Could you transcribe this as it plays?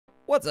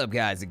What's up,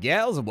 guys and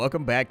gals, and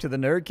welcome back to the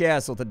Nerd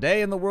Castle.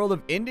 Today in the world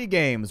of indie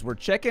games, we're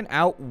checking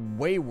out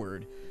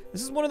Wayward.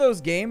 This is one of those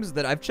games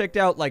that I've checked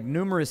out like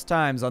numerous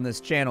times on this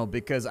channel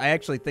because I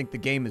actually think the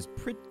game is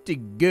pretty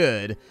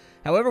good.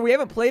 However, we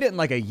haven't played it in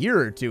like a year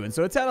or two, and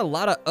so it's had a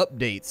lot of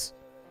updates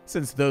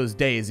since those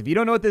days. If you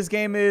don't know what this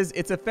game is,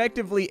 it's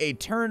effectively a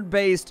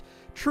turn-based,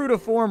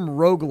 true-to-form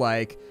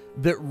roguelike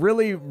that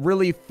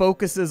really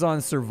focuses on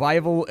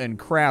survival and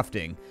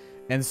crafting.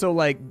 And so,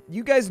 like,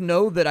 you guys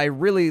know that I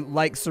really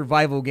like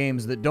survival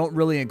games that don't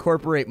really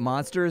incorporate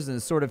monsters and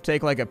sort of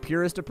take, like, a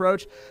purist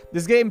approach.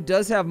 This game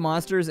does have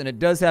monsters, and it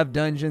does have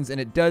dungeons,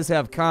 and it does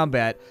have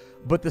combat,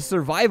 but the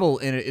survival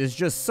in it is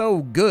just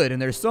so good,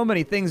 and there's so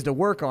many things to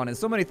work on and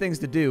so many things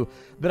to do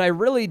that I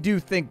really do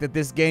think that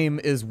this game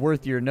is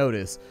worth your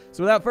notice.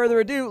 So without further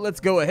ado, let's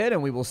go ahead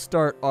and we will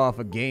start off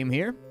a game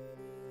here.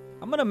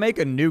 I'm going to make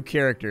a new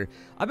character.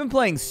 I've been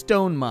playing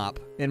Stone Mop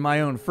in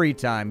my own free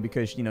time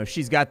because, you know,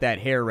 she's got that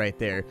hair right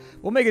there.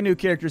 We'll make a new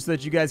character so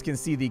that you guys can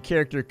see the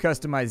character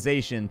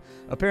customization.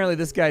 Apparently,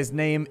 this guy's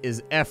name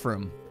is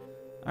Ephraim.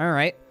 All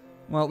right.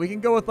 Well, we can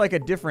go with like a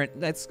different,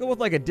 let's go with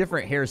like a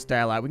different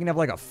hairstyle. We can have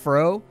like a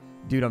fro.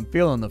 Dude, I'm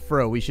feeling the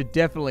fro. We should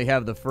definitely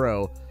have the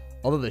fro.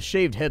 Although the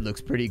shaved head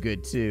looks pretty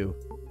good too.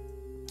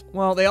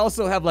 Well, they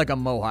also have like a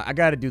mohawk. I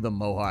gotta do the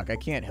mohawk. I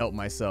can't help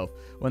myself.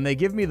 When they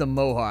give me the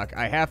mohawk,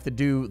 I have to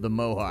do the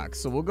mohawk.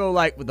 So we'll go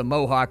like with the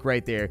mohawk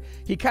right there.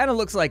 He kind of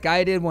looks like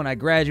I did when I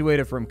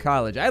graduated from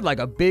college. I had like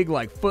a big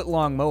like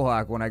foot-long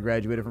mohawk when I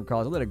graduated from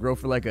college. I let it grow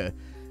for like a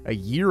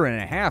year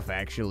and a half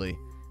actually.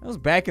 That was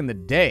back in the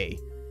day.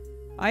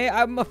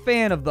 I'm a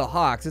fan of the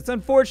Hawks. It's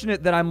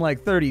unfortunate that I'm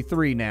like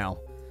 33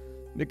 now.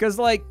 Because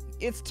like,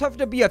 it's tough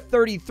to be a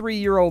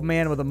 33-year-old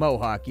man with a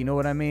mohawk, you know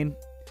what I mean?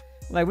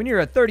 Like, when you're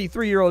a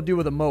 33-year-old dude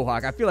with a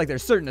mohawk, I feel like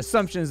there's certain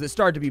assumptions that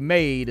start to be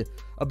made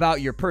about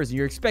your person.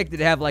 You're expected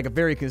to have, like, a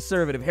very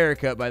conservative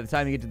haircut by the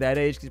time you get to that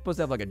age, because you're supposed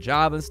to have, like, a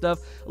job and stuff.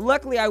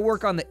 Luckily, I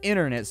work on the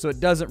internet, so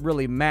it doesn't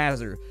really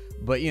matter.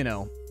 But, you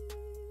know,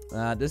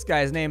 this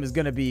guy's name is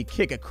going to be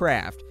Kick a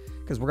Craft,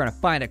 because we're going to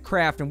find a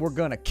craft and we're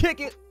going to kick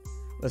it.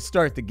 Let's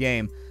start the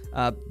game.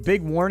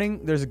 Big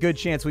warning, there's a good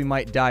chance we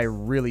might die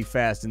really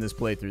fast in this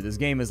playthrough. This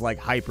game is, like,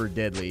 hyper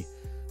deadly.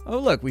 Oh,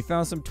 look, we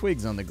found some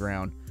twigs on the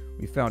ground.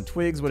 We found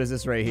twigs. What is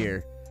this right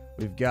here?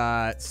 We've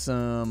got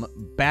some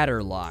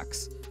batter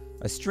locks.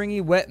 A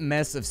stringy, wet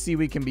mess of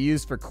seaweed can be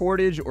used for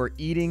cordage or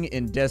eating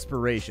in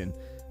desperation.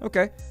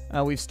 Okay.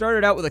 We've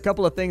started out with a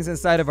couple of things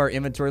inside of our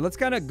inventory. Let's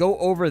kind of go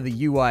over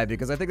the UI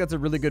because I think that's a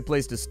really good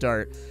place to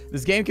start.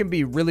 This game can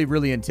be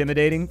really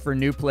intimidating for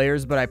new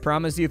players, but I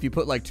promise you if you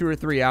put like 2 or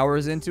 3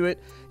 hours into it,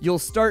 you'll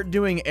start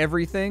doing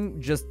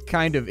everything just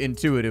kind of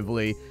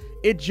intuitively.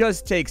 It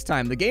just takes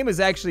time. The game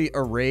is actually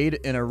arrayed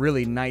in a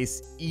really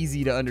nice,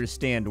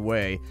 easy-to-understand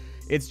way.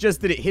 It's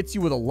just that it hits you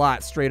with a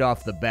lot straight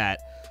off the bat.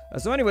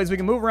 So anyways, we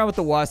can move around with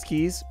the WASD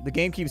keys. The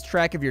game keeps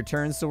track of your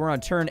turns, so we're on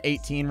turn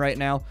 18 right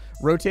now.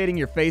 Rotating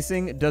your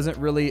facing doesn't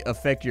really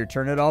affect your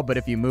turn at all, but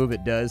if you move,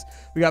 it does.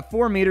 We got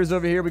 4 meters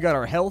over here. We got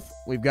our health.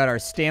 We've got our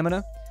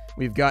stamina.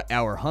 We've got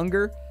our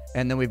hunger.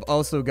 And then we've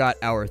also got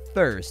our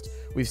thirst.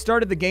 We've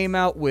started the game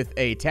out with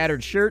a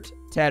tattered shirt,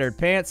 tattered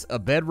pants, a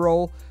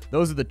bedroll.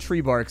 Those are the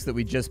tree barks that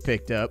we just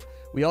picked up.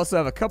 We also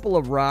have a couple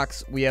of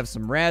rocks. We have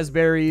some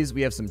raspberries.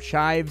 We have some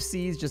chive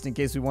seeds, just in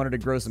case we wanted to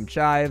grow some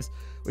chives.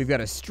 We've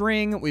got a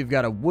string. We've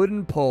got a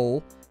wooden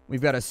pole.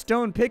 We've got a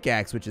stone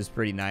pickaxe, which is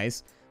pretty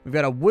nice. We've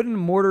got a wooden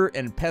mortar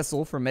and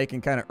pestle for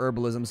making kind of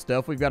herbalism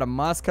stuff. We've got a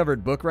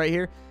moss-covered book right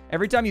here.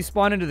 Every time you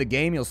spawn into the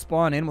game, you'll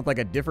spawn in with like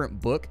a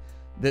different book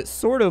that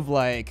sort of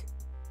like,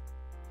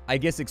 I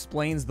guess,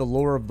 explains the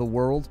lore of the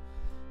world.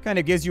 Kind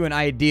of gives you an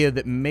idea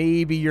that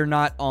maybe you're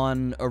not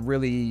on a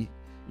really,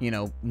 you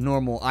know,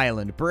 normal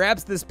island.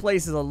 Perhaps this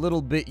place is a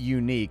little bit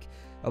unique.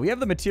 We have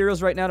the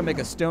materials right now to make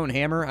a stone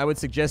hammer. I would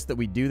suggest that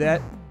we do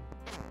that.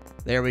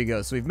 There we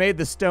go. So we've made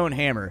the stone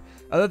hammer.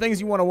 Other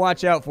things you want to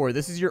watch out for.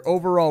 This is your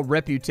overall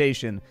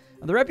reputation.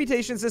 The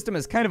reputation system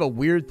is kind of a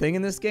weird thing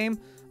in this game,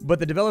 but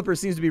the developer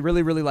seems to be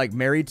really like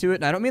married to it.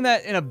 And I don't mean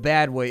that in a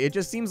bad way. It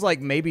just seems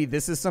like maybe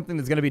this is something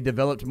that's going to be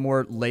developed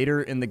more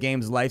later in the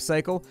game's life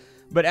cycle.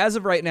 But as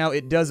of right now,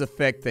 it does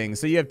affect things.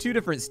 So you have 2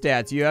 different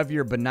stats. You have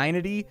your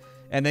benignity,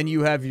 and then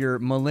you have your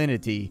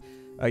malignity.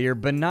 Your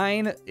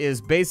benign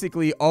is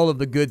basically all of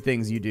the good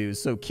things you do.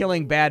 So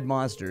killing bad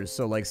monsters,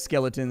 so like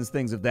skeletons,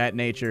 things of that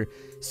nature.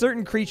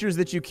 Certain creatures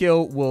that you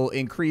kill will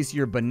increase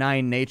your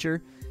benign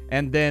nature.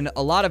 And then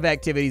a lot of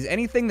activities,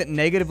 anything that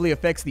negatively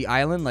affects the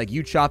island, like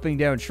you chopping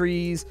down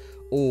trees,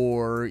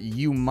 or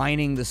you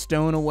mining the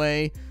stone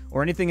away,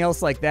 or anything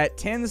else like that,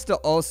 tends to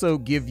also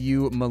give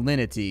you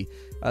malignity.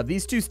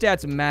 These 2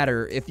 stats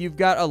matter. If you've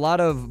got a lot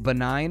of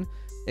benign,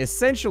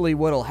 essentially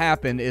what'll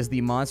happen is the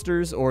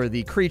monsters or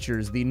the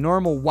creatures, the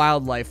normal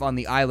wildlife on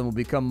the island will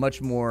become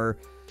much more,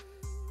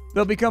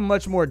 they'll become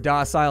much more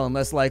docile and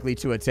less likely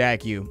to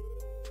attack you.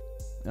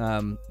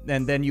 And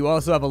then you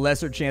also have a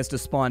lesser chance to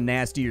spawn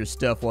nastier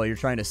stuff while you're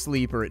trying to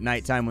sleep or at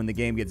nighttime when the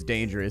game gets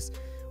dangerous.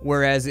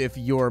 Whereas if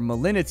your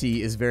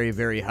malignity is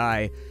very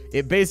high,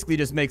 it basically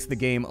just makes the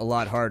game a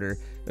lot harder.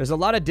 There's a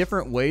lot of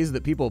different ways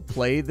that people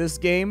play this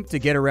game to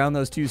get around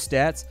those 2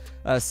 stats.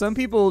 Some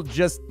people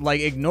just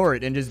like ignore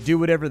it and just do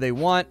whatever they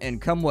want and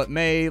come what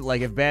may.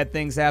 Like if bad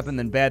things happen,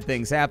 then bad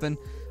things happen.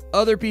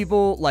 Other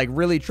people like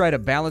really try to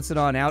balance it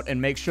on out and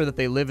make sure that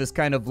they live as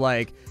kind of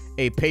like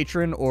a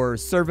patron or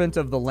servant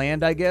of the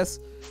land, I guess.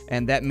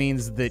 And that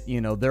means that,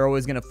 you know, they're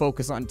always going to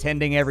focus on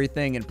tending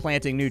everything and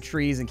planting new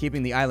trees and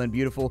keeping the island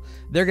beautiful.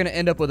 They're going to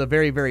end up with a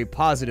very, very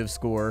positive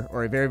score,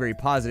 or a very, very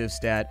positive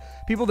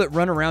stat. People that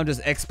run around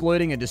just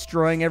exploiting and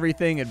destroying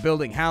everything and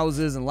building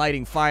houses and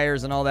lighting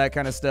fires and all that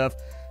kind of stuff,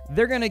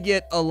 they're going to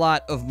get a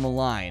lot of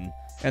malign.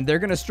 And they're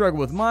going to struggle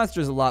with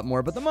monsters a lot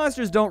more, but the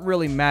monsters don't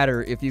really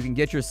matter if you can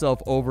get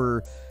yourself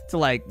over to,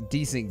 like,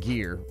 decent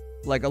gear.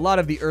 Like, a lot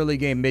of the early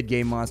game,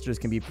 mid-game monsters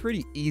can be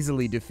pretty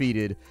easily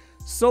defeated,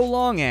 so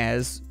long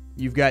as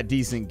you've got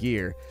decent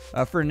gear.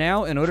 For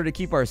now, in order to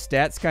keep our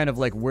stats kind of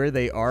like where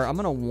they are, I'm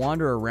going to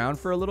wander around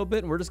for a little bit,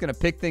 and we're just going to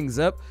pick things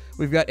up.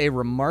 We've got a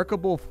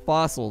remarkable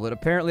fossil that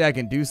apparently I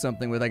can do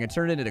something with. I can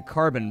turn it into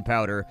carbon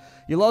powder.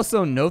 You'll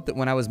also note that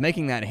when I was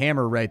making that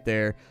hammer right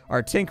there,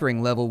 our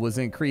tinkering level was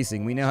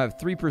increasing. We now have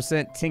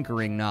 3%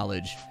 tinkering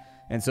knowledge.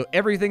 And so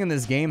everything in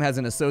this game has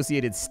an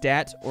associated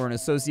stat or an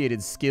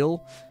associated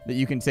skill that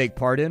you can take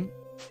part in.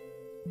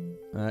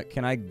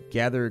 Can I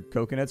gather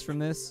coconuts from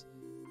this?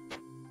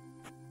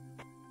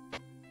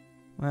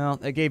 Well,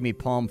 it gave me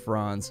palm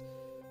fronds.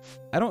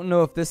 I don't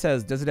know if this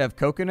has... Does it have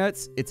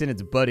coconuts? It's in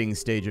its budding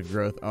stage of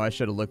growth. Oh, I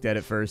should have looked at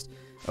it first.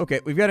 Okay,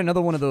 we've got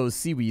another one of those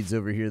seaweeds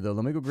over here, though.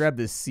 Let me go grab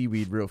this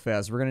seaweed real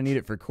fast. We're going to need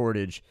it for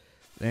cordage.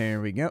 There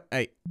we go.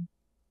 Hey.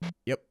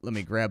 Yep, let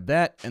me grab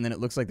that, and then it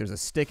looks like there's a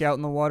stick out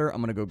in the water.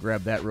 I'm going to go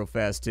grab that real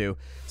fast, too.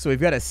 So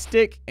we've got a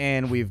stick,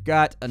 and we've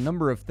got a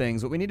number of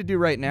things. What we need to do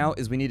right now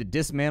is we need to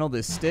dismantle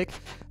this stick.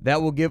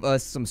 That will give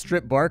us some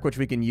stripped bark, which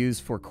we can use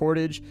for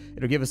cordage.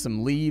 It'll give us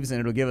some leaves,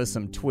 and it'll give us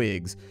some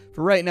twigs.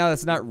 For right now,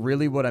 that's not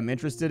really what I'm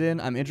interested in.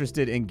 I'm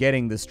interested in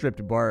getting the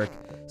stripped bark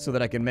so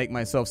that I can make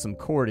myself some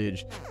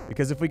cordage,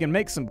 because if we can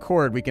make some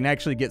cord, we can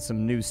actually get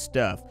some new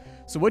stuff.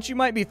 So what you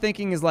might be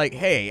thinking is like,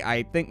 hey,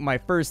 I think my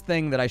first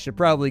thing that I should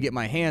probably get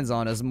my hands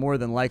on is more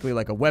than likely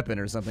like a weapon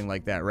or something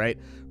like that, right?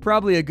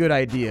 Probably a good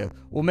idea.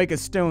 We'll make a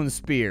stone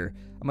spear.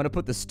 I'm going to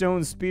put the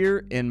stone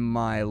spear in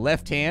my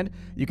left hand.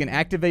 You can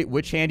activate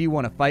which hand you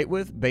want to fight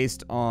with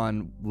based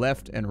on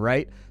left and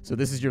right. So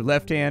this is your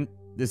left hand.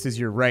 This is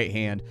your right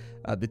hand.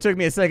 It took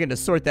me a second to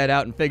sort that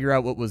out and figure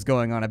out what was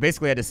going on. I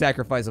basically had to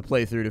sacrifice a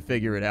playthrough to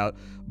figure it out,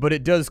 but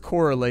it does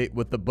correlate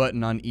with the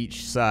button on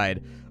each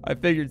side. I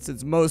figured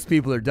since most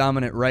people are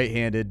dominant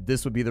right-handed,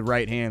 this would be the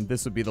right hand,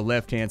 this would be the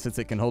left hand since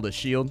it can hold a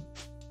shield.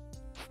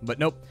 But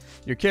nope,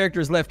 your character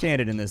is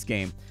left-handed in this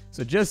game.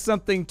 So just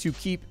something to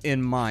keep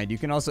in mind. You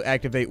can also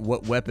activate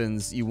what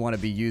weapons you want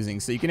to be using.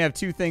 So you can have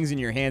 2 things in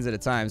your hands at a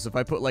time. So if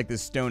I put like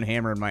this stone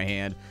hammer in my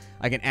hand,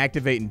 I can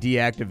activate and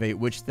deactivate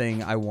which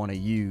thing I want to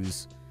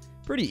use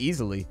pretty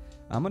easily.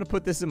 I'm going to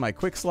put this in my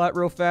quick slot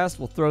real fast.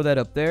 We'll throw that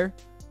up there.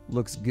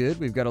 Looks good.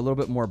 We've got a little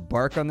bit more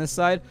bark on this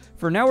side.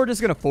 For now, we're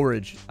just going to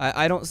forage.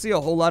 I don't see a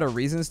whole lot of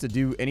reasons to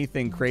do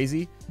anything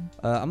crazy.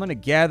 I'm going to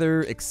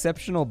gather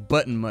exceptional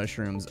button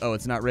mushrooms. Oh,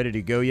 it's not ready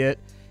to go yet.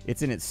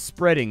 It's in its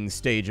spreading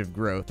stage of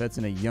growth. That's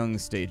in a young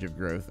stage of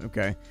growth.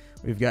 Okay.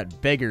 We've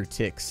got beggar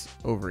ticks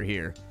over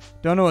here.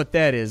 Don't know what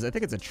that is. I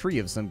think it's a tree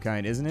of some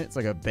kind, isn't it? It's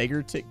like a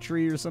beggar tick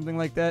tree or something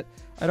like that.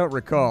 I don't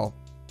recall.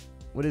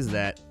 What is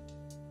that?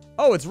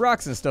 Oh, it's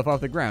rocks and stuff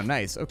off the ground.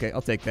 Nice. Okay,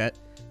 I'll take that.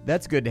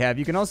 That's good to have.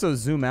 You can also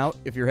zoom out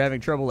if you're having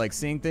trouble like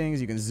seeing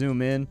things. You can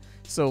zoom in.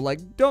 So like,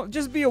 don't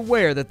just be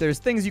aware that there's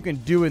things you can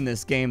do in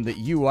this game that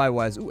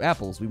UI-wise. Ooh,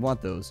 apples. We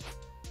want those.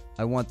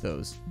 I want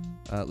those.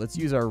 Let's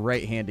use our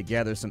right hand to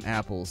gather some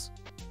apples.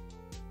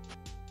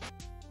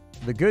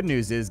 The good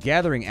news is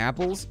gathering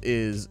apples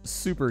is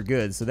super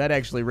good. So that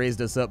actually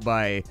raised us up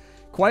by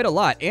quite a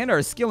lot. And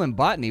our skill in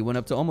botany went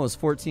up to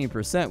almost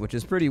 14%, which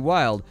is pretty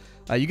wild.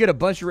 You get a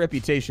bunch of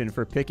reputation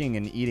for picking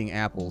and eating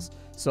apples.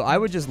 So I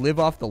would just live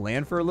off the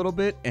land for a little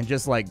bit and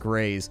just like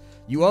graze.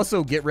 You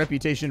also get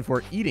reputation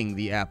for eating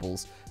the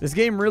apples. This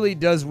game really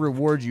does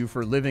reward you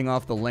for living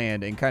off the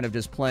land and kind of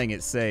just playing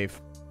it safe.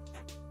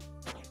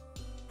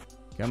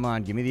 Come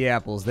on, give me the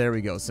apples. There we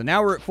go. So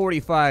now we're at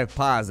 45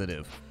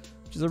 positive,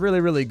 which is a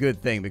really, really good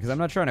thing because I'm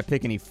not trying to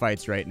pick any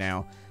fights right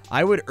now.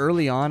 I would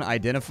early on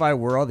identify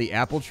where all the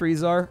apple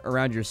trees are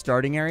around your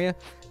starting area.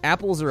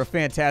 Apples are a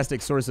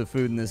fantastic source of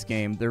food in this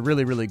game. They're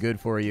really, really good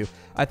for you.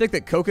 I think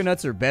that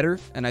coconuts are better,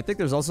 and I think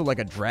there's also like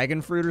a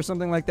dragon fruit or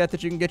something like that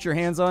that you can get your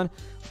hands on,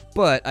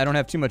 but I don't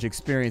have too much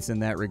experience in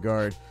that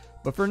regard.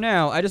 But for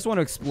now, I just want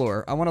to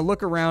explore. I want to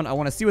look around. I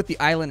want to see what the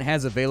island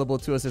has available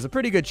to us. There's a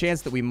pretty good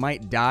chance that we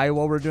might die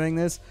while we're doing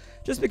this,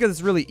 just because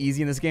it's really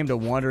easy in this game to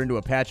wander into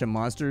a patch of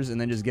monsters and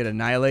then just get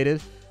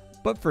annihilated.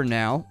 But for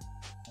now,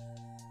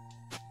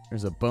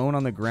 there's a bone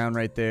on the ground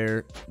right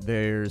there.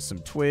 There's some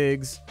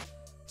twigs.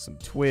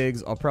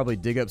 I'll probably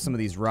dig up some of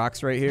these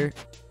rocks right here.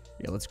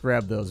 Yeah, let's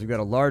grab those. We've got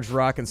a large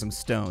rock and some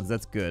stones.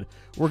 That's good.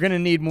 We're going to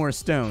need more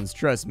stones,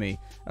 trust me.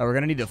 We're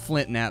going to need to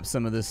flint knap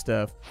some of this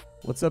stuff.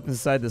 What's up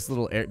inside this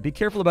little area? Be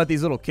careful about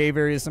these little cave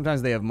areas.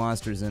 Sometimes they have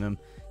monsters in them.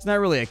 It's not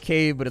really a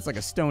cave, but it's like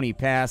a stony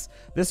pass.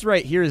 This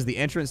right here is the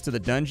entrance to the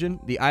dungeon.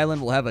 The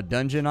island will have a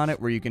dungeon on it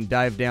where you can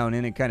dive down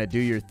in and kind of do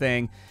your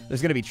thing.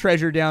 There's going to be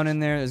treasure down in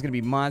there. There's going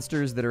to be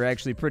monsters that are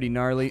actually pretty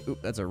gnarly.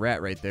 Oop, that's a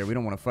rat right there. We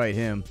don't want to fight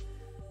him.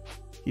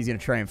 He's going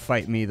to try and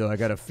fight me, though, I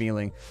got a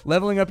feeling.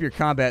 Leveling up your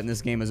combat in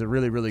this game is a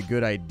really, really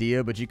good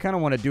idea, but you kind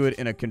of want to do it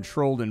in a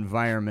controlled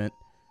environment.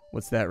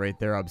 What's that right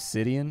there?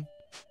 Obsidian?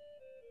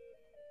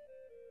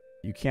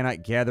 You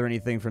cannot gather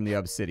anything from the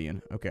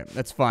obsidian. Okay,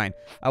 that's fine.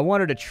 I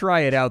wanted to try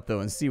it out,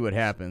 though, and see what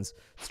happens.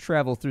 Let's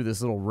travel through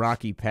this little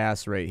rocky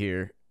pass right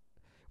here.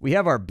 We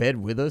have our bed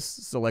with us,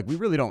 so, like, we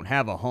really don't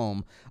have a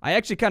home. I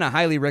actually kind of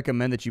highly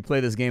recommend that you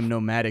play this game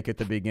nomadic at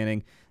the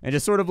beginning and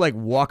just sort of, like,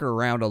 walk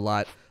around a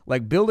lot.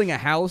 Like, building a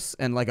house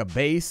and, like, a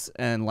base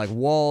and, like,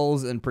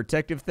 walls and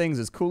protective things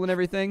is cool and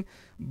everything,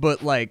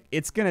 but, like,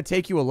 it's going to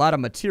take you a lot of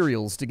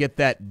materials to get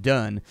that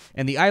done,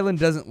 and the island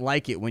doesn't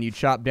like it when you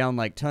chop down,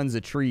 like, tons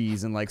of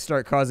trees and, like,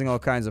 start causing all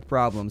kinds of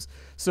problems.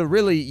 So,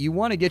 really, you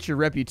want to get your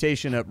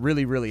reputation up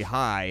really, really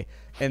high,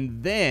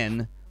 and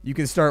then you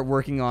can start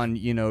working on,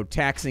 you know,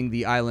 taxing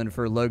the island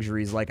for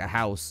luxuries like a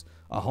house,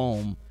 a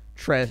home,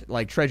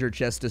 like treasure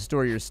chests to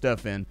store your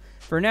stuff in.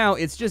 For now,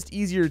 it's just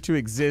easier to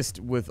exist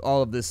with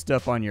all of this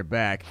stuff on your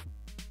back.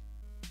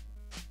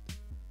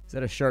 Is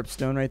that a sharp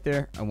stone right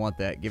there? I want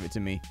that. Give it to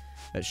me.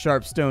 That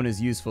sharp stone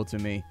is useful to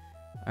me.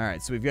 All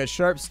right, so we've got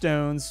sharp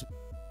stones.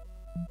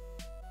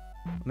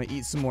 I'm going to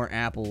eat some more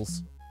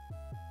apples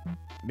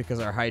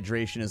because our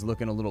hydration is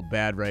looking a little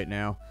bad right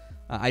now.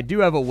 I do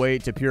have a way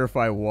to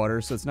purify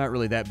water, so it's not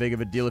really that big of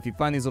a deal. If you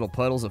find these little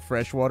puddles of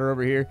fresh water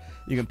over here,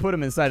 you can put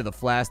them inside of the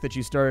flask that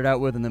you started out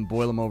with and then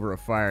boil them over a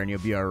fire and you'll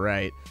be all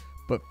right.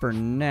 But for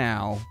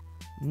now,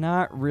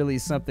 not really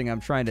something I'm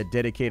trying to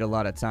dedicate a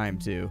lot of time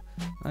to.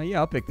 Yeah,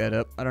 I'll pick that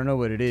up. I don't know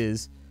what it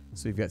is.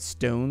 So we've got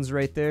stones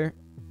right there.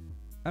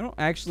 I don't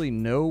actually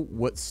know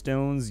what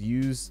stones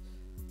use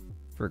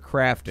for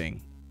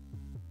crafting.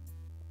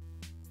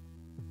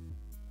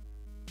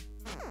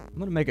 I'm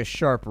going to make a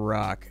sharp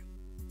rock.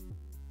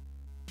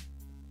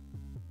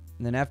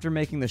 And then after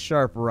making the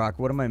sharp rock,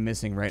 what am I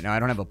missing right now? I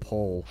don't have a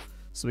pole.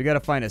 So we got to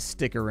find a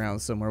stick around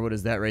somewhere. What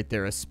is that right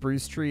there? A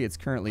spruce tree. It's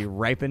currently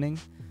ripening.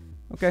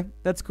 Okay,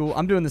 that's cool.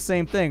 I'm doing the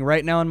same thing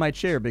right now in my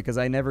chair because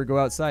I never go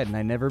outside and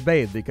I never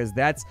bathe because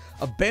that's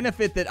a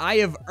benefit that I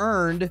have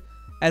earned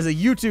as a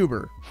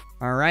YouTuber.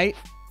 All right?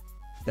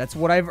 That's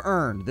what I've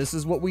earned. This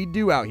is what we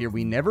do out here.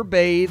 We never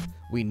bathe.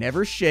 We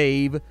never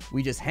shave.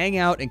 We just hang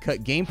out and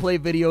cut gameplay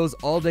videos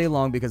all day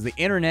long because the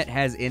internet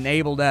has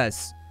enabled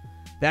us.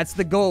 That's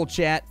the goal,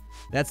 chat.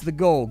 That's the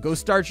goal. Go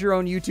start your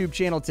own YouTube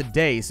channel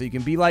today so you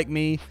can be like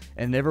me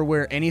and never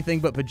wear anything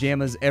but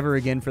pajamas ever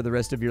again for the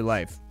rest of your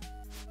life.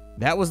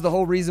 That was the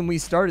whole reason we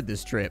started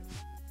this trip.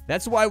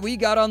 That's why we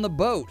got on the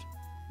boat.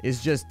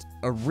 Is just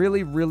a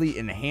really, really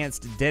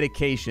enhanced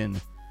dedication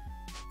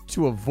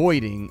to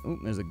avoiding... Oh,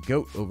 there's a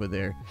goat over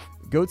there.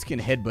 Goats can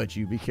headbutt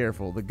you. Be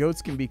careful. The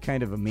goats can be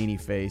kind of a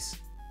meanie face.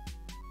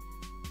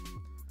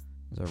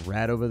 There's a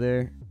rat over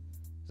there.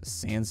 There's a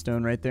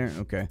sandstone right there.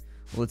 Okay.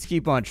 Well, let's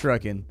keep on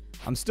trucking.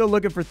 I'm still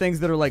looking for things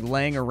that are like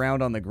laying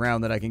around on the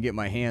ground that I can get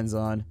my hands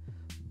on.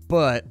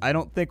 But I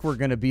don't think we're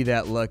going to be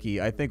that lucky.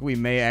 I think we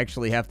may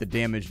actually have to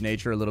damage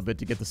nature a little bit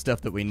to get the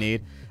stuff that we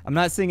need. I'm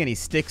not seeing any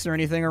sticks or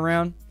anything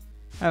around.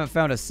 I haven't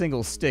found a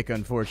single stick,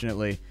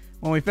 unfortunately.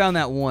 Well, we found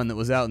that one that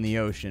was out in the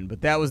ocean,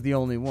 but that was the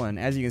only one.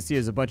 As you can see,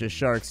 there's a bunch of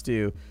sharks,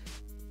 too.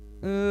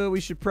 We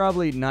should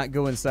probably not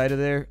go inside of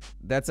there.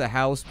 That's a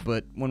house,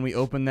 but when we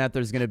open that,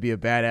 there's going to be a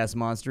badass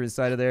monster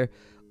inside of there.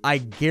 I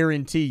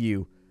guarantee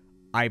you,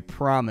 I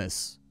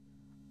promise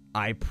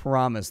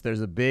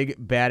there's a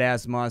big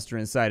badass monster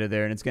inside of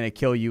there, and it's going to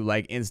kill you,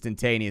 like,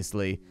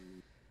 instantaneously.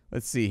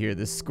 Let's see here.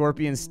 The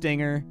scorpion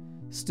stinger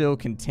still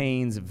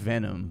contains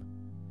venom.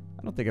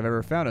 I don't think I've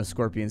ever found a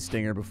scorpion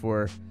stinger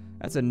before.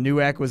 That's a new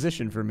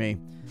acquisition for me.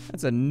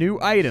 That's a new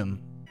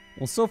item.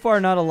 Well, so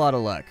far, not a lot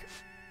of luck.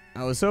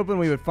 I was hoping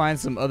we would find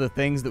some other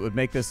things that would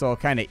make this all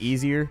kind of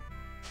easier.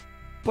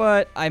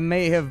 But I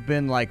may have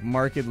been, like,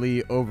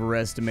 markedly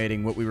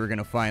overestimating what we were going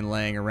to find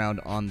laying around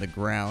on the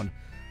ground.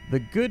 The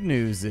good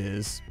news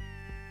is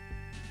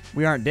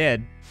we aren't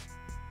dead,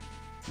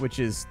 which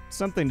is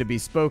something to be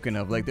spoken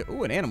of. Like,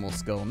 ooh, an animal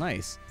skull.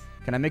 Nice.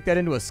 Can I make that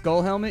into a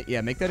skull helmet?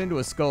 Yeah, make that into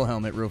a skull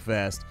helmet real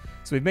fast.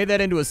 So we've made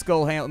that into a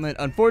skull helmet.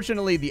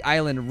 Unfortunately, the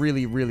island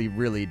really, really,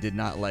 really did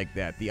not like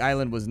that. The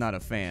island was not a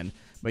fan.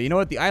 But you know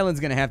what? The island's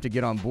going to have to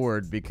get on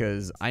board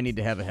because I need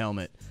to have a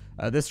helmet.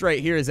 This right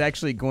here is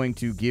actually going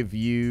to give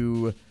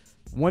you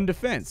 1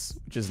 defense,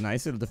 which is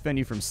nice. It'll defend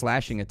you from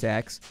slashing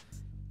attacks,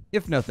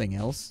 if nothing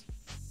else.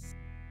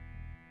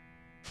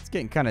 It's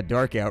getting kind of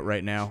dark out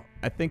right now.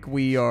 I think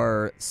we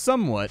are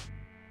somewhat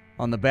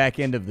on the back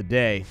end of the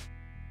day.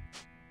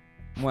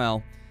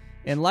 Well,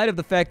 in light of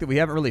the fact that we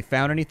haven't really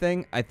found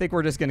anything, I think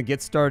we're just going to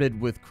get started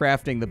with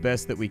crafting the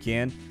best that we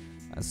can.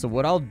 So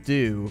what I'll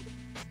do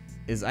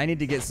is I need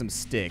to get some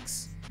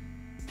sticks.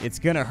 It's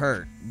gonna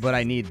hurt, but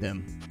I need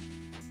them.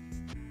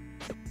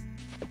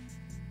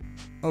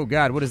 Oh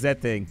god, what is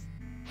that thing?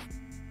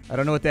 I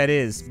don't know what that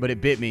is, but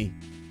it bit me.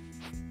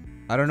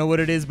 I don't know what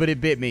it is, but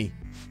it bit me.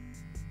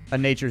 A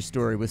nature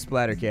story with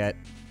Splattercat.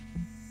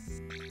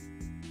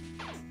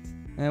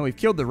 And we've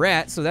killed the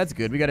rat, so that's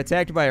good. We got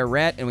attacked by a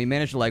rat, and we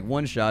managed to, like,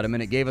 one-shot him,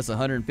 and it gave us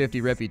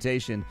 150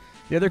 reputation.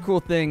 The other cool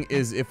thing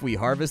is if we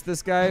harvest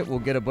this guy, we'll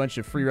get a bunch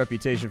of free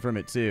reputation from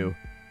it, too.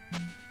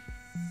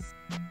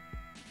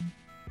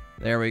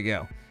 There we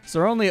go. So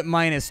we're only at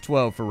minus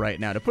 12 for right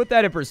now. To put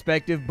that in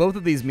perspective, both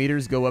of these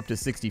meters go up to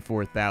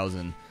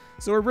 64,000.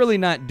 So we're really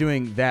not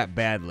doing that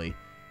badly.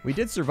 We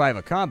did survive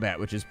a combat,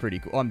 which is pretty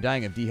cool. Oh, I'm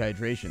dying of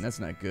dehydration. That's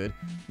not good.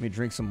 Let me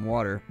drink some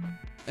water.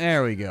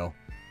 There we go.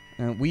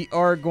 We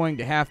are going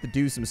to have to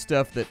do some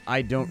stuff that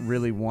I don't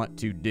really want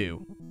to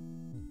do.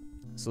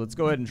 So let's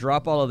go ahead and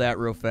drop all of that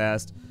real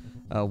fast.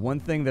 One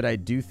thing that I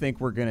do think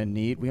we're going to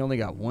need... We only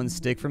got one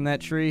stick from that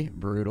tree.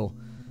 Brutal.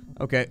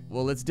 Okay,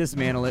 well, let's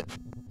dismantle it.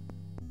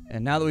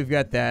 And now that we've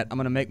got that, I'm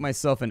going to make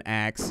myself an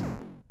axe.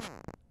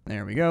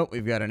 There we go.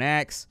 We've got an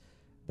axe.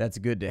 That's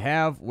good to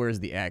have. Where's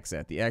the axe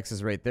at? The axe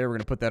is right there. We're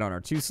going to put that on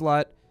our 2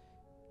 slot.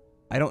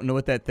 I don't know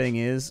what that thing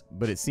is,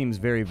 but it seems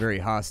very, very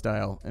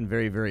hostile and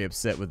very, very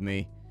upset with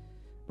me.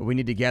 But we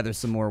need to gather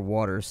some more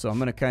water, so I'm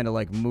going to kind of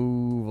like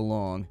move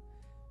along.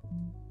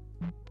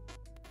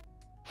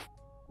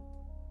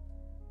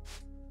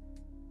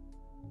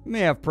 We may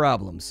have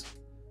problems.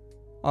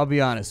 I'll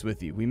be honest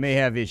with you. We may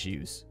have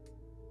issues.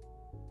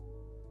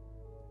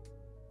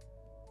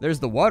 There's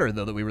the water,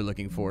 though, that we were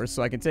looking for,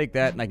 so I can take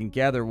that and I can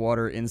gather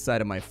water inside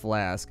of my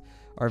flask.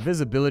 Our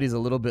visibility is a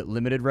little bit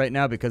limited right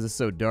now because it's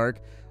so dark.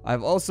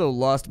 I've also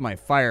lost my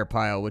fire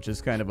pile, which is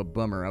kind of a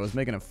bummer. I was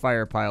making a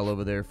fire pile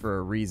over there for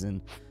a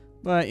reason.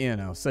 But, you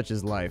know, such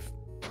is life.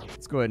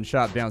 Let's go ahead and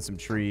chop down some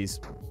trees.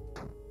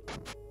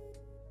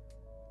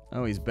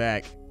 Oh, he's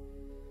back.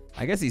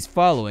 I guess he's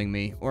following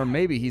me, or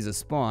maybe he's a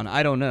spawn.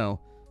 I don't know.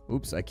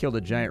 Oops, I killed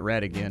a giant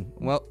rat again.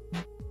 Well...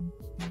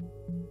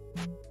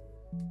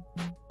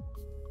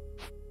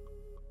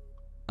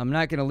 I'm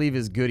not going to leave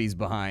his goodies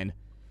behind.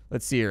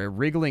 Let's see here. A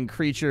wriggling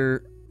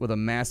creature with a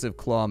massive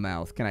claw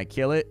mouth. Can I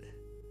kill it?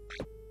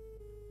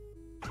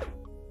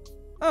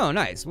 Oh,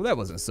 nice. Well, that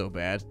wasn't so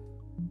bad.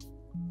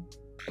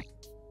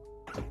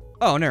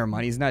 Oh, never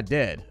mind. He's not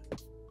dead.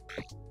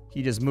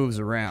 He just moves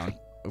around.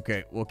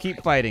 Okay, we'll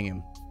keep fighting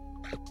him.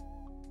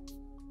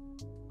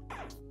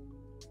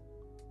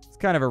 It's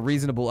kind of a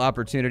reasonable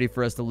opportunity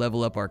for us to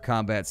level up our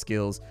combat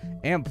skills.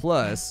 And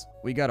plus,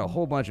 we got a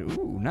whole bunch of...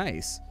 Ooh,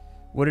 nice.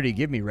 What did he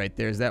give me right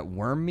there? Is that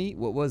worm meat?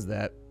 What was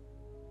that?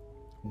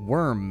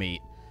 Worm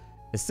meat.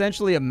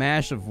 Essentially a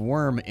mash of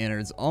worm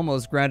innards,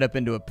 almost ground up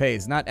into a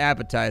paste. Not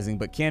appetizing,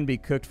 but can be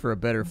cooked for a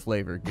better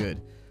flavor.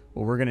 Good.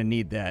 Well, we're going to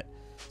need that.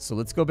 So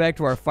let's go back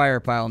to our fire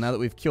pile now that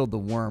we've killed the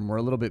worm. We're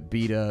a little bit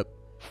beat up.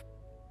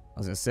 I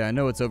was going to say, I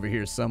know it's over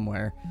here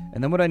somewhere.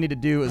 And then what I need to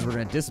do is we're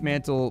going to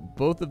dismantle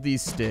both of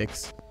these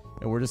sticks.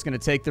 And we're just going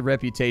to take the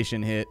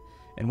reputation hit.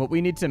 And what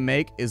we need to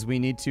make is we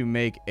need to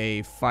make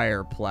a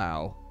fire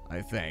plow,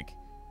 I think.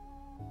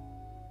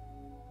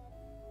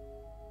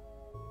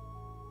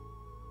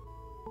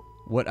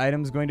 What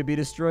item's going to be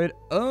destroyed?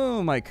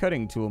 Oh, my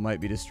cutting tool might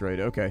be destroyed.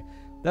 Okay,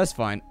 that's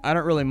fine. I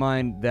don't really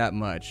mind that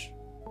much.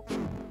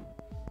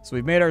 So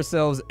we've made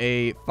ourselves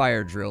a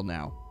fire drill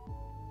now.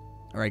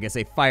 Or I guess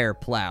a fire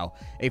plow.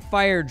 A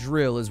fire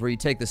drill is where you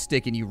take the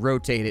stick and you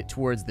rotate it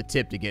towards the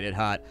tip to get it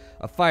hot.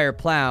 A fire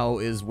plow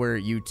is where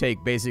you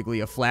take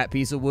basically a flat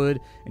piece of wood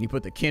and you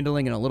put the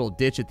kindling in a little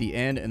ditch at the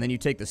end, and then you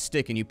take the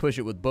stick and you push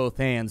it with both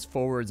hands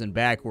forwards and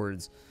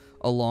backwards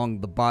along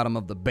the bottom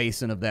of the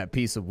basin of that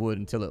piece of wood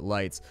until it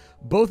lights.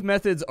 Both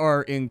methods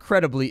are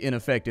incredibly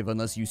ineffective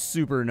unless you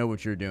super know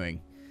what you're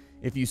doing.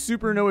 If you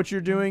super know what you're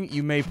doing,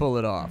 you may pull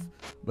it off.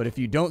 But if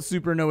you don't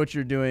super know what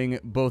you're doing,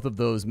 both of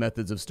those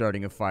methods of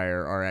starting a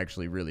fire are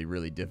actually really,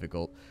 really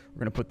difficult. We're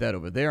going to put that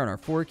over there on our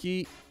 4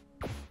 key.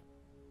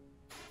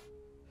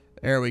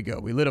 There we go.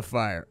 We lit a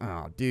fire.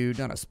 Oh, dude,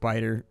 not a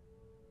spider.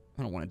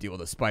 I don't want to deal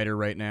with a spider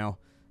right now.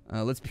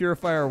 Let's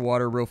purify our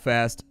water real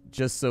fast,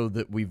 just so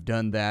that we've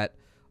done that.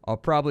 I'll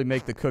probably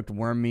make the cooked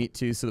worm meat,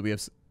 too, so that we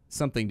have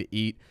something to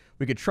eat.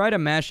 We could try to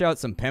mash out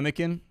some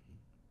pemmican.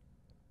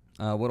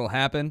 What'll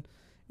happen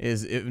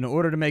is, in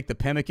order to make the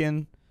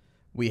pemmican,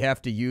 we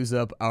have to use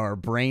up our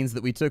brains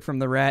that we took from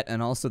the rat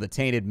and also the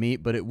tainted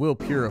meat, but it will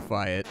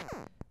purify it.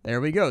 There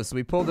we go. So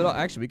we pulled it off.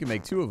 Actually, we can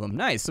make 2 of them.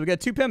 Nice. So we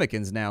got 2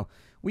 pemmicans now.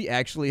 We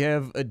actually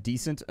have a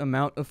decent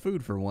amount of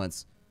food for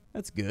once.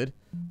 That's good.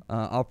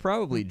 I'll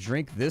probably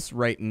drink this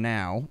right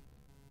now.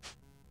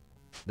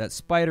 That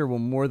spider will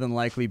more than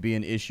likely be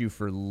an issue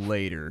for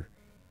later.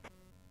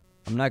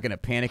 I'm not going to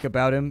panic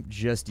about him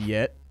just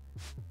yet.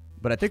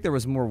 But I think there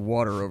was more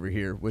water over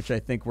here, which I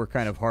think we're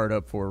kind of hard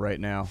up for right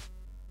now.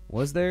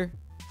 Was there?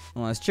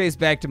 Well, I was chased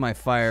back to my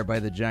fire by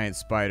the giant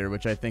spider,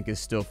 which I think is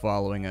still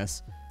following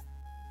us.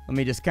 Let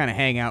me just kind of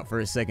hang out for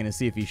a second to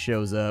see if he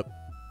shows up.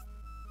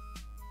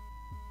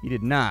 He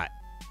did not.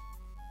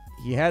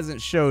 He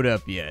hasn't showed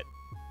up yet.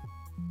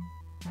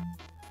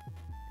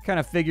 Kind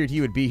of figured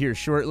he would be here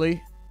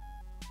shortly.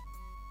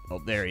 Oh,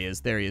 there he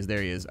is. There he is.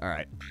 There he is. All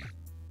right.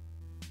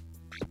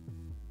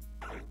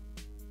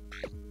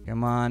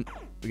 Come on.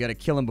 We got to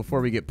kill him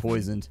before we get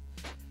poisoned.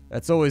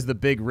 That's always the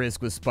big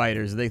risk with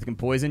spiders. They can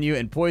poison you,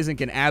 and poison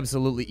can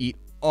absolutely eat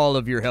all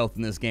of your health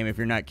in this game if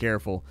you're not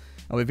careful.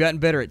 And we've gotten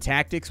better at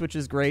tactics, which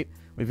is great.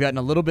 We've gotten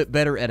a little bit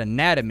better at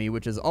anatomy,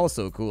 which is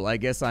also cool. I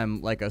guess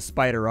I'm like a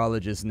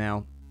spiderologist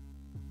now.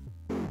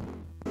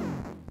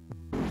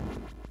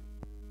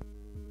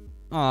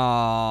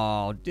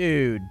 Oh,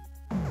 dude.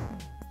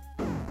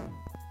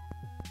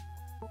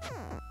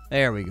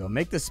 There we go.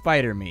 Make the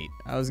spider meat.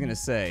 I was going to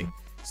say,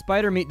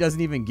 spider meat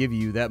doesn't even give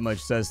you that much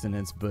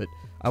sustenance, but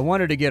I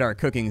wanted to get our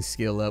cooking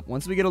skill up.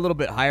 Once we get a little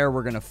bit higher,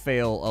 we're going to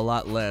fail a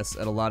lot less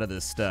at a lot of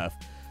this stuff.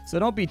 So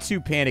don't be too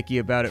panicky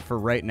about it for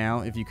right now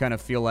if you kind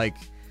of feel like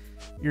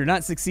you're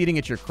not succeeding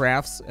at your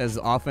crafts as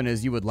often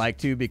as you would like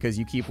to because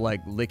you keep,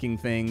 like, licking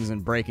things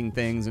and breaking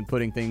things and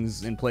putting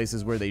things in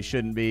places where they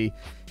shouldn't be.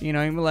 You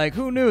know, you're like,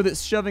 who knew that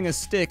shoving a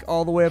stick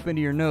all the way up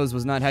into your nose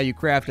was not how you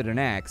crafted an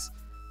axe?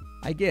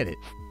 I get it.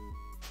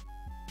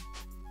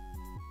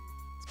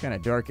 It's kind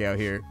of dark out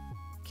here.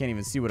 Can't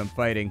even see what I'm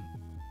fighting.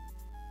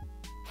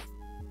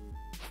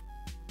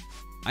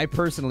 I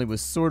personally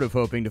was sort of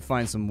hoping to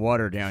find some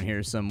water down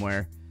here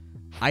somewhere.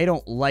 I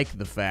don't like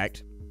the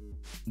fact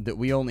that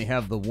we only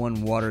have the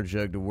one water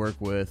jug to work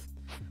with.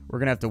 We're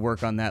going to have to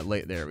work on that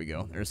late. There we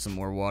go. There's some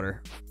more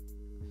water.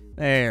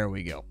 There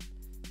we go.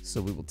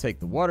 So we will take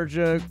the water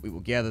jug. We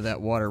will gather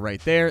that water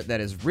right there. That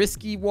is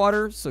risky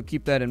water, so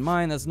keep that in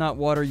mind. That's not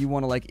water you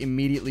want to, like,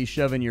 immediately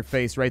shove in your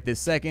face right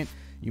this second.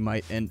 You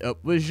might end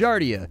up with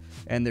Giardia,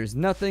 and there's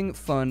nothing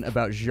fun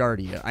about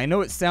Giardia. I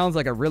know it sounds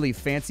like a really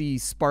fancy,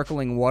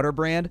 sparkling water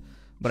brand,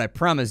 but I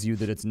promise you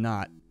that it's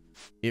not.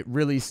 It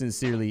really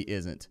sincerely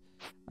isn't.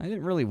 I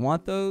didn't really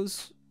want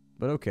those,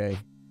 but okay.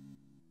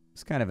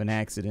 It's kind of an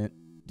accident.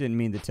 Didn't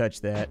mean to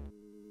touch that.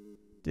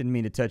 Didn't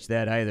mean to touch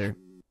that either.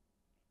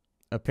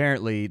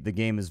 Apparently, the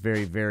game is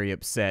very, very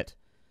upset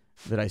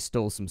that I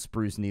stole some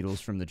spruce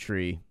needles from the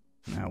tree.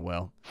 Ah,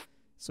 well.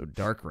 It's so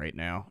dark right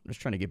now. I'm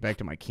just trying to get back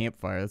to my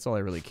campfire. That's all I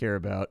really care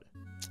about.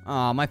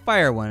 Aw, my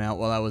fire went out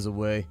while I was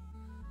away.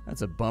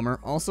 That's a bummer.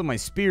 Also, my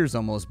spear's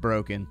almost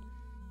broken.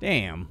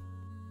 Damn.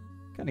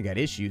 Kind of got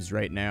issues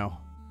right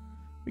now.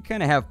 We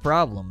kind of have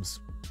problems.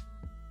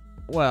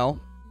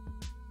 Well,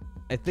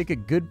 I think a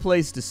good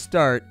place to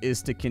start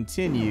is to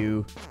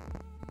continue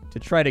to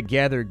try to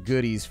gather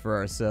goodies for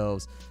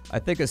ourselves. I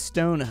think a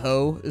stone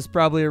hoe is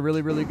probably a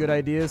really, really good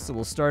idea, so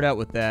we'll start out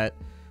with that.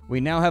 We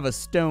now have a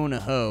stone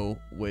hoe,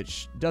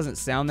 which doesn't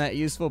sound that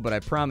useful, but I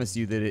promise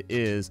you that it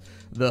is.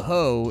 The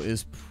hoe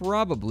is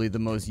probably the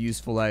most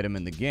useful item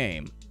in the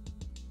game,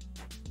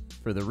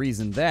 for the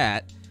reason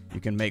that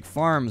you can make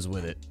farms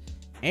with it.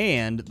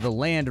 And the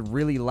land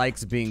really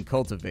likes being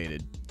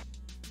cultivated.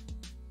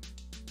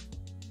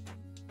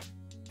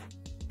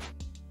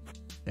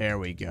 There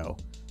we go.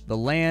 The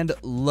land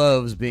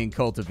loves being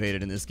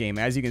cultivated in this game.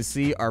 As you can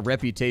see, our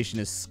reputation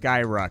is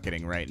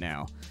skyrocketing right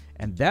now.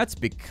 And that's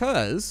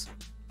because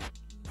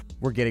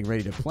we're getting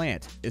ready to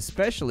plant.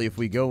 Especially if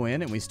we go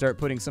in and we start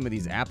putting some of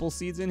these apple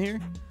seeds in here.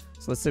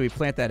 So let's say we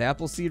plant that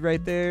apple seed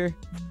right there.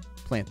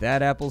 Plant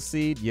that apple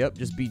seed. Yep,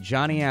 just be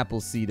Johnny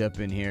Appleseed up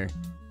in here.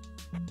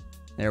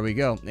 There we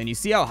go. And you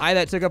see how high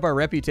that took up our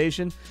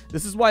reputation?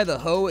 This is why the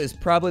hoe is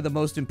probably the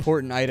most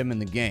important item in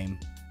the game.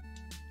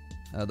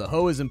 The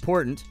hoe is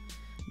important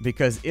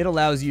because it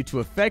allows you to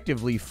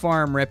effectively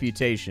farm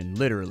reputation,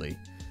 literally.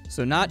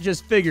 So not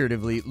just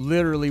figuratively,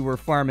 literally we're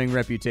farming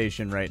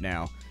reputation right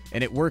now.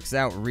 And it works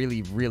out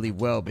really, really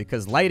well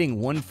because lighting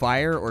one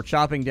fire or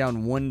chopping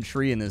down one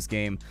tree in this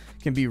game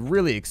can be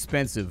really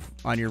expensive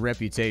on your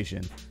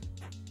reputation.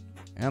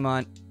 Come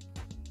on.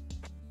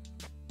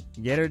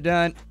 Get her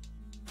done.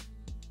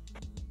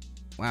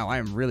 Wow, I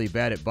am really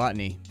bad at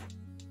botany,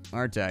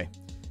 aren't I?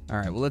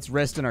 Alright, well, let's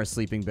rest in our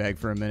sleeping bag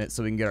for a minute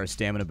so we can get our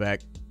stamina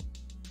back.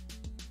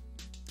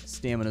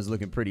 Stamina's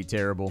looking pretty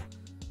terrible.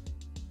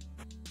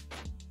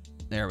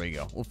 There we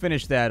go. We'll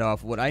finish that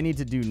off. What I need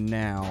to do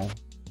now...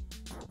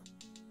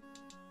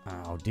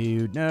 Oh,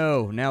 dude,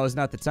 no. Now is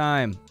not the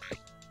time.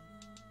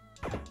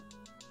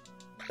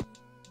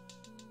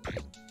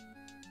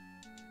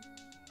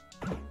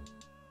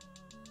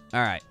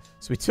 Alright.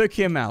 So we took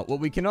him out. What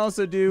we can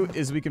also do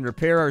is we can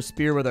repair our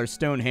spear with our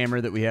stone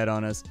hammer that we had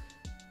on us.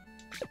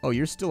 Oh,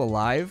 you're still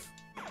alive?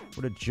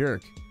 What a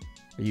jerk.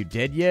 Are you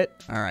dead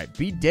yet? Alright,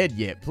 be dead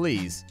yet,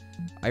 please.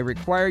 I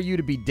require you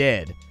to be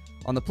dead.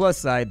 On the plus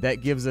side,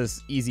 that gives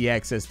us easy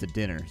access to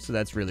dinner, so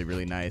that's really,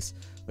 really nice.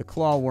 The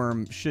claw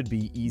worm should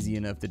be easy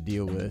enough to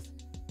deal with.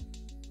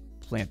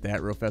 Plant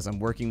that real fast. I'm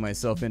working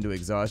myself into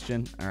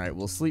exhaustion. Alright,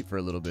 we'll sleep for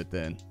a little bit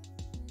then.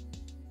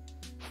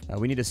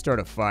 We need to start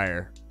a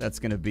fire. That's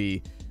going to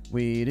be...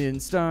 We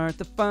didn't start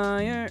the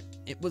fire.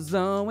 It was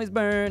always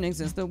burning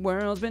since the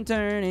world's been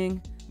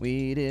turning.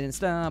 We didn't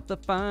stop the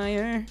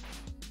fire.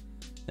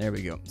 There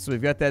we go. So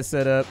we've got that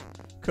set up.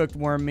 Cooked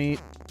worm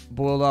meat.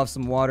 Boiled off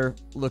some water.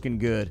 Looking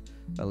good.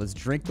 Let's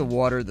drink the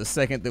water the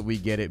second that we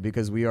get it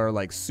because we are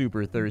like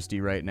super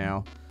thirsty right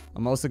now.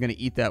 I'm also going to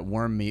eat that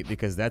worm meat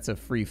because that's a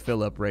free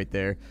fill up right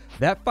there.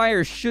 That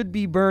fire should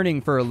be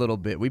burning for a little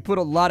bit. We put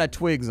a lot of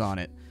twigs on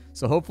it,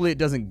 so hopefully it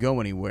doesn't go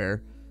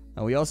anywhere.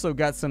 We also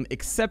got some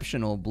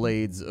exceptional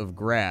blades of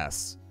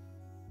grass,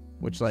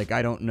 which, like,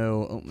 I don't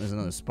know. Oh, there's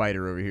another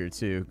spider over here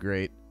too.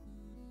 Great.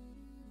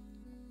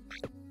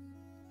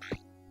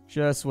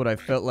 Just what I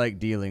felt like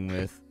dealing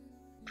with.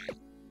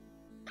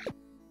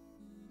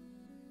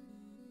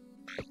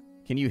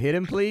 Can you hit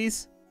him,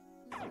 please?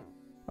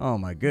 Oh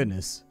my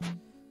goodness.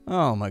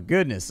 Oh my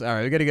goodness.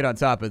 Alright, we gotta get on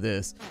top of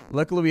this.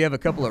 Luckily, we have a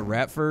couple of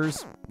rat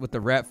furs. With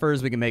the rat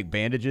furs, we can make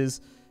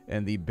bandages,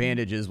 and the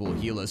bandages will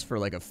heal us for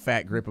like a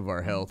fat grip of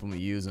our health when we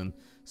use them.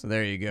 So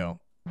there you go.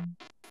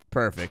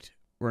 Perfect.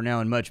 We're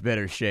now in much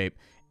better shape.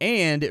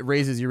 And it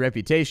raises your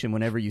reputation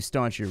whenever you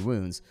staunch your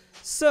wounds.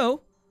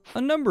 So,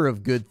 a number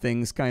of good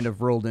things kind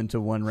of rolled into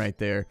one right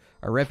there.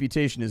 Our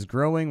reputation is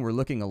growing. We're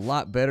looking a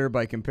lot better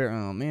by comparing.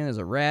 Oh man, there's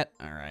a rat.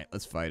 All right,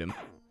 let's fight him.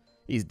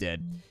 He's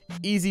dead.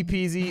 Easy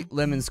peasy,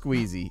 lemon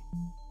squeezy.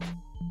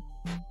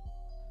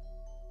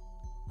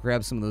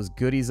 Grab some of those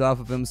goodies off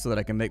of him so that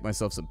I can make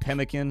myself some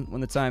pemmican when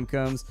the time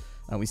comes.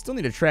 We still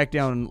need to track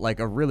down like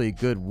a really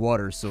good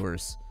water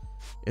source,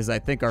 is I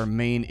think our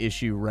main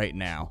issue right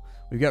now.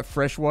 We've got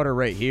fresh water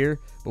right here,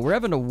 but we're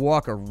having to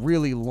walk a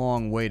really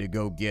long way to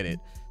go get it.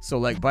 So,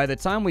 like, by the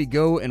time we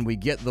go and we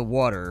get the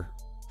water,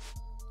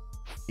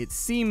 it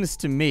seems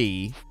to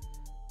me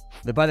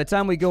that by the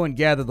time we go and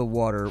gather the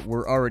water,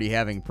 we're already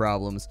having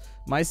problems.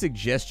 My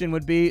suggestion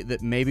would be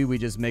that maybe we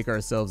just make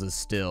ourselves a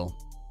still.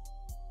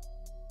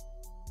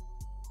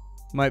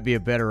 Might be a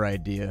better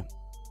idea.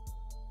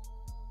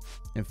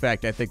 In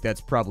fact, I think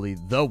that's probably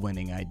the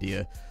winning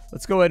idea.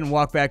 Let's go ahead and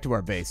walk back to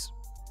our base.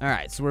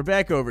 Alright, so we're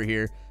back over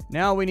here.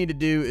 Now all we need to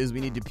do is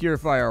we need to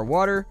purify our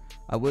water.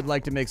 I would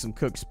like to make some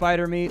cooked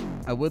spider meat.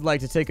 I would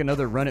like to take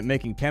another run at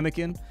making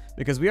pemmican,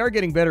 because we are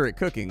getting better at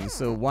cooking,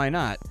 so why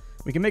not?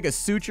 We can make a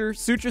suture.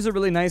 Sutures are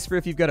really nice for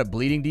if you've got a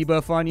bleeding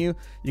debuff on you.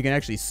 You can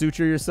actually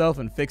suture yourself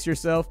and fix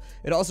yourself.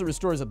 It also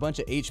restores a bunch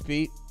of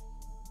HP,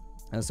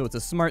 so it's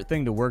a smart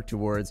thing to work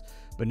towards.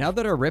 But now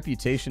that our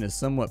reputation is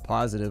somewhat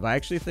positive, I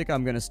actually think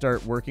I'm going to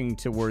start working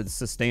towards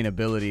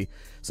sustainability.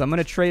 So I'm going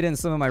to trade in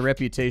some of my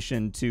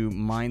reputation to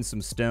mine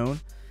some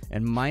stone.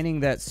 And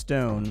mining that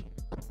stone...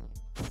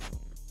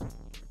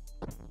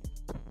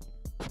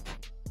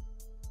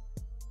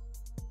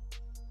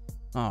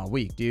 Aw,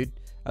 weak, dude.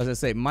 I was going to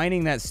say,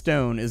 mining that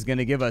stone is going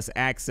to give us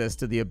access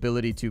to the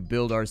ability to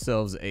build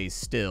ourselves a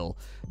still.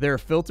 There are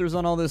filters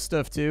on all this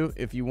stuff, too.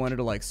 If you wanted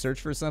to, like,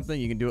 search for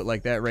something, you can do it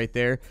like that right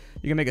there.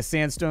 You can make a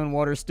sandstone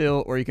water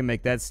still, or you can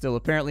make that still.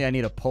 Apparently, I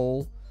need a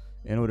pole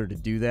in order to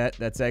do that.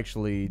 That's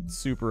actually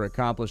super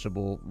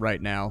accomplishable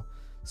right now,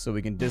 so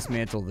we can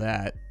dismantle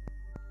that.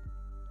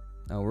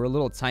 We're a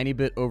little tiny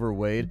bit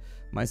overweight.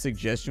 My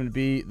suggestion would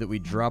be that we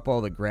drop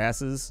all the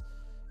grasses,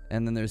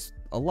 and then there's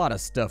a lot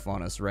of stuff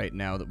on us right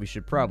now that we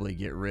should probably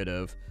get rid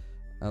of.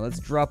 Let's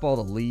drop all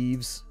the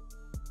leaves.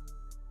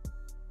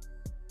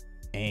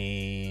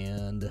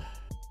 And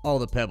all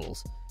the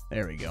pebbles.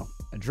 There we go.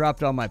 I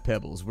dropped all my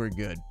pebbles. We're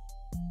good.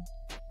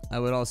 I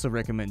would also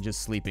recommend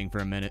just sleeping for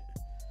a minute,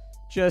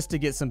 just to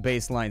get some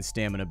baseline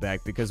stamina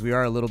back, because we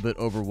are a little bit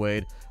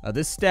overweight.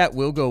 This stat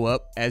will go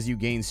up as you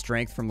gain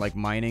strength from like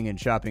mining and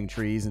chopping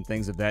trees and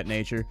things of that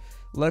nature.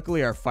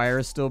 Luckily, our fire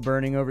is still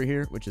burning over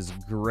here, which is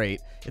great.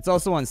 It's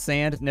also on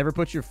sand. Never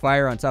put your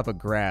fire on top of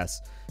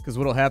grass, because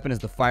what will happen is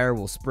the fire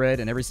will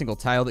spread, and every single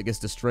tile that gets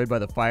destroyed by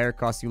the fire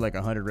costs you like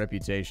 100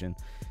 reputation.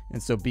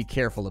 And so be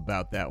careful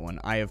about that one.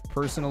 I have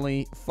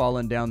personally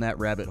fallen down that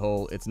rabbit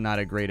hole. It's not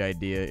a great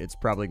idea. It's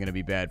probably going to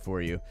be bad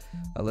for you.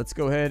 Let's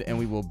go ahead and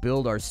we will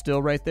build our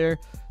still right there.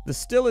 The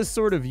still is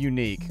sort of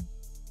unique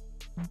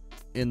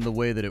in the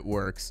way that it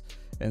works.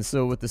 And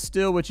so with the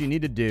still, what you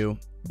need to do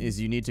is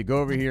you need to go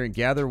over here and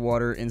gather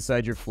water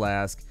inside your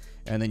flask,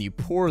 and then you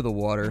pour the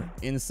water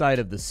inside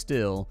of the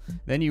still.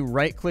 Then you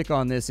right click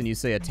on this and you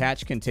say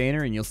attach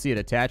container, and you'll see it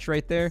attach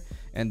right there.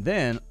 And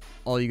then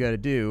all you got to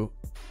do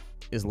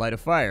is light a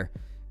fire,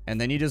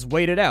 and then you just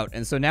wait it out.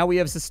 And so now we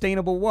have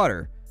sustainable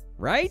water,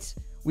 right?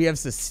 We have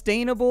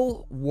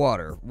sustainable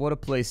water. What a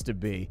place to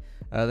be.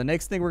 The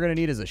next thing we're going to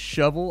need is a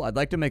shovel. I'd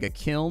like to make a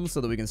kiln so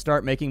that we can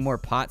start making more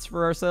pots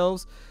for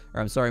ourselves.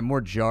 Or I'm sorry,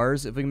 more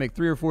jars. If we can make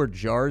 3 or 4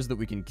 jars that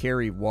we can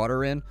carry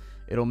water in,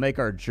 it'll make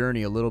our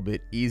journey a little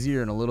bit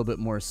easier and a little bit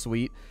more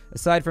sweet.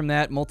 Aside from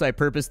that,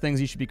 multi-purpose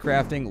things you should be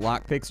crafting.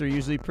 Lockpicks are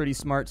usually pretty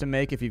smart to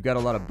make if you've got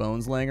a lot of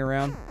bones laying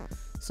around.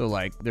 So,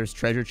 like, there's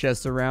treasure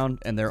chests around,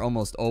 and they're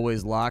almost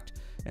always locked.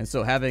 And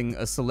so having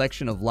a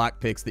selection of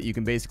lockpicks that you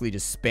can basically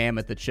just spam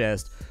at the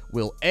chest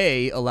will,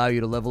 A, allow you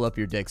to level up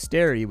your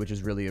dexterity, which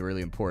is really,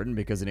 really important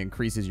because it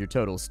increases your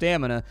total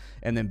stamina.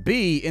 And then,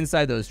 B,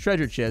 inside those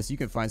treasure chests, you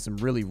can find some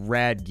really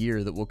rad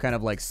gear that will kind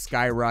of, like,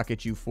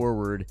 skyrocket you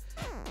forward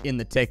in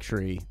the tech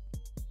tree.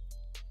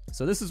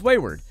 So this is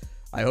Wayward.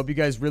 I hope you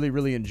guys really,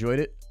 really enjoyed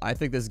it. I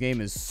think this game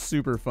is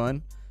super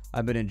fun.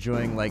 I've been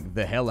enjoying, like,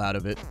 the hell out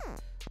of it.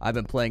 I've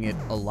been playing it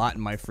a lot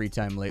in my free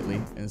time lately,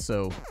 and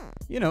so,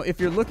 you know, if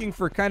you're looking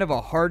for kind of a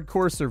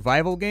hardcore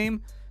survival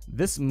game,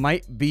 this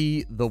might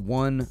be the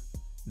one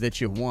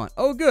that you want.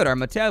 Oh, good. Our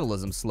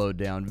metabolism slowed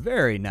down.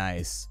 Very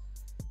nice.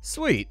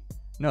 Sweet.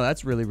 No,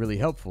 that's really, really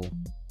helpful.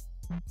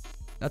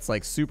 That's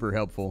like super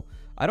helpful.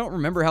 I don't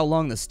remember how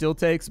long this still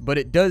takes, but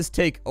it does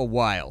take a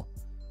while.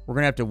 We're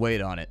going to have to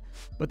wait on it.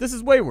 But this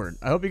is Wayward.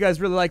 I hope you guys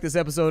really like this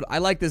episode. I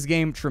like this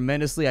game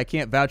tremendously. I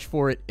can't vouch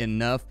for it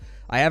enough.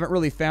 I haven't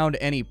really found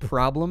any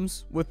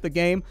problems with the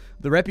game.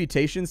 The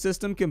reputation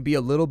system can be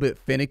a little bit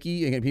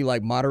finicky and can be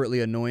like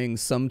moderately annoying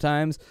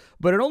sometimes,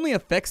 but it only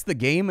affects the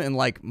game in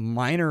like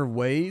minor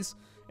ways.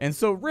 And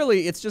so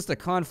really it's just a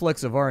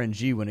conflux of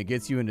RNG when it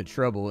gets you into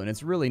trouble, and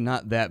it's really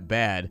not that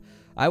bad.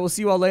 I will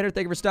see you all later.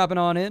 Thank you for stopping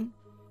on in.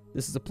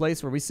 This is a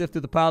place where we sift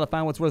through the pile to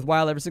find what's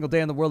worthwhile every single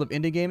day in the world of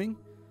indie gaming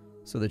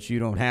so that you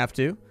don't have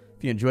to.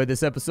 If you enjoyed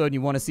this episode and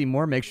you want to see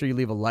more, make sure you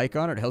leave a like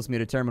on it. It helps me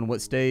determine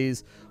what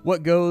stays,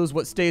 what goes,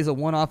 what stays a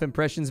one-off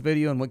impressions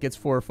video, and what gets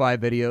 4 or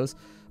 5 videos.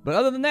 But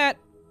other than that,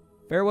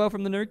 farewell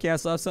from the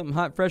Nerdcast. I'll have something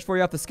hot and fresh for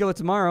you off the skillet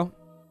tomorrow.